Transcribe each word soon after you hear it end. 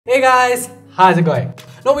Hey guys, how's it going?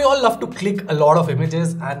 Now we all love to click a lot of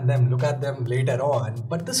images and then look at them later on,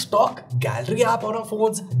 but the stock gallery app on our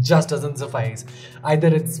phones just doesn't suffice. Either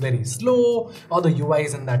it's very slow, or the UI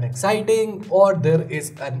isn't that exciting, or there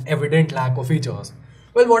is an evident lack of features.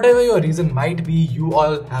 Well, whatever your reason might be, you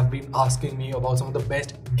all have been asking me about some of the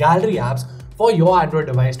best gallery apps for your Android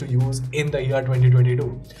device to use in the year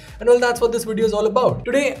 2022. And well, that's what this video is all about.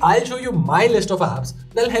 Today, I'll show you my list of apps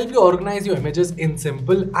that'll help you organize your images in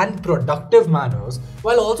simple and productive manners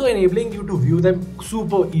while also enabling you to view them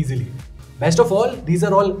super easily. Best of all, these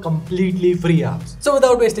are all completely free apps. So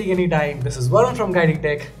without wasting any time, this is Varun from Guiding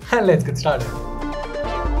Tech and let's get started.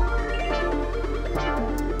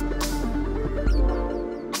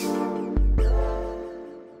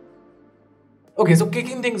 Okay, so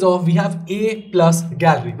kicking things off, we have A Plus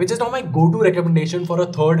Gallery, which is now my go-to recommendation for a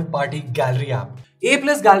third-party gallery app. A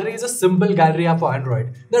Plus Gallery is a simple gallery app for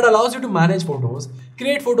Android that allows you to manage photos,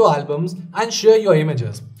 create photo albums, and share your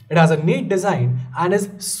images. It has a neat design and is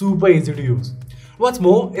super easy to use. What's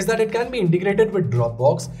more is that it can be integrated with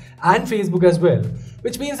Dropbox and Facebook as well,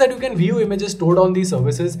 which means that you can view images stored on these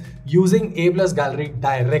services using A Plus Gallery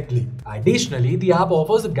directly. Additionally, the app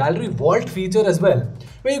offers a gallery vault feature as well,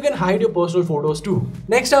 where you can hide your personal photos too.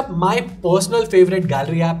 Next up, my personal favorite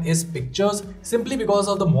gallery app is Pictures, simply because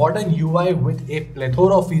of the modern UI with a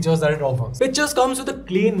plethora of features that it offers. Pictures comes with a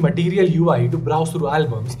clean material UI to browse through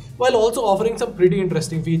albums, while also offering some pretty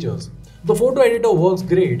interesting features. The photo editor works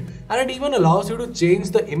great, and it even allows you to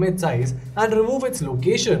change the image size and remove its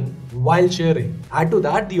location while sharing. Add to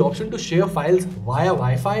that the option to share files via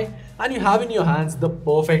Wi-Fi, and you have in your hands the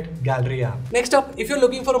perfect gallery app. Next up, if you're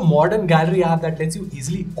looking for a modern gallery app that lets you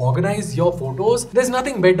easily organize your photos, there's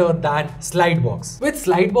nothing better than Slidebox. With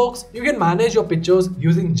Slidebox, you can manage your pictures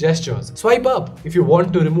using gestures. Swipe up if you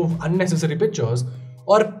want to remove unnecessary pictures,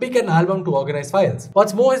 or pick an album to organize files.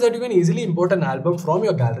 What's more is that you can easily import an album from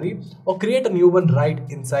your gallery or create a new one right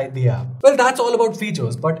inside the app. Well, that's all about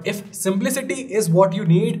features, but if simplicity is what you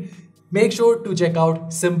need, make sure to check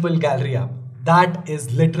out Simple Gallery app. That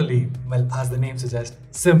is literally, well, as the name suggests,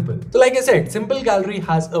 simple. So like I said, Simple Gallery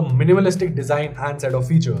has a minimalistic design and set of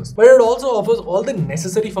features, but it also offers all the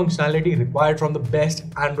necessary functionality required from the best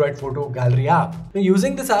Android photo gallery app. Now,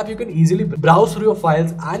 using this app, you can easily browse through your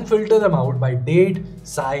files and filter them out by date,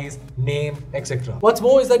 size, name, etc. What's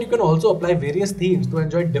more is that you can also apply various themes to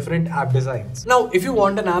enjoy different app designs. Now, if you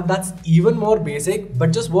want an app that's even more basic,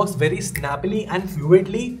 but just works very snappily and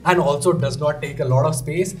fluidly, and also does not take a lot of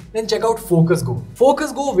space, then check out Focus Go.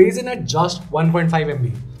 Focus Go weighs in at just 1.5 MB.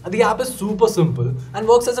 The app is super simple and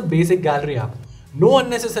works as a basic gallery app. No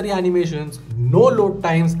unnecessary animations, no load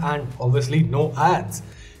times, and obviously no ads.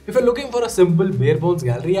 If you're looking for a simple bare bones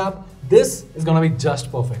gallery app, this is gonna be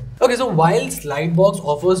just perfect. Okay, so while Slidebox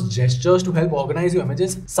offers gestures to help organize your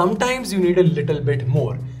images, sometimes you need a little bit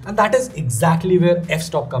more. And that is exactly where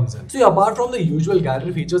F-Stop comes in. So apart from the usual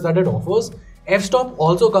gallery features that it offers, F-Stop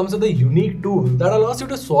also comes with a unique tool that allows you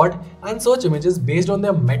to sort and search images based on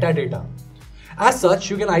their metadata. As such,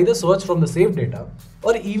 you can either search from the saved data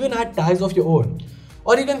or even add tags of your own.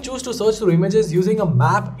 Or you can choose to search through images using a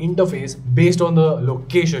map interface based on the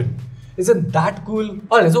location. Isn't that cool?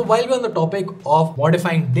 Alright, so while we're on the topic of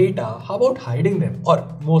modifying data, how about hiding them? Or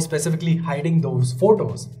more specifically, hiding those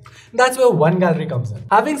photos? That's where One Gallery comes in.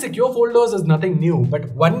 Having secure folders is nothing new, but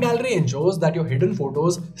One Gallery ensures that your hidden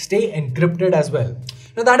photos stay encrypted as well.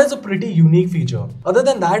 Now that is a pretty unique feature. Other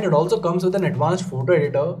than that, it also comes with an advanced photo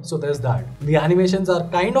editor, so there's that. The animations are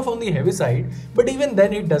kind of on the heavy side, but even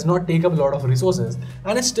then it does not take up a lot of resources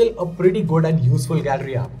and is still a pretty good and useful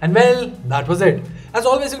gallery app. And well, that was it. As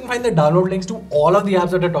always, you can find the download links to all of the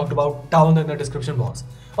apps that I talked about down in the description box.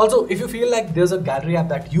 Also, if you feel like there's a gallery app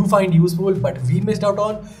that you find useful but we missed out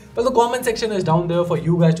on, well, the comment section is down there for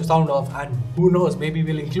you guys to sound off, and who knows, maybe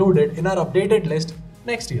we'll include it in our updated list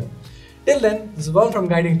next year. Till then, this is Varun from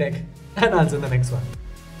Guiding Tech, and I'll see you in the next one.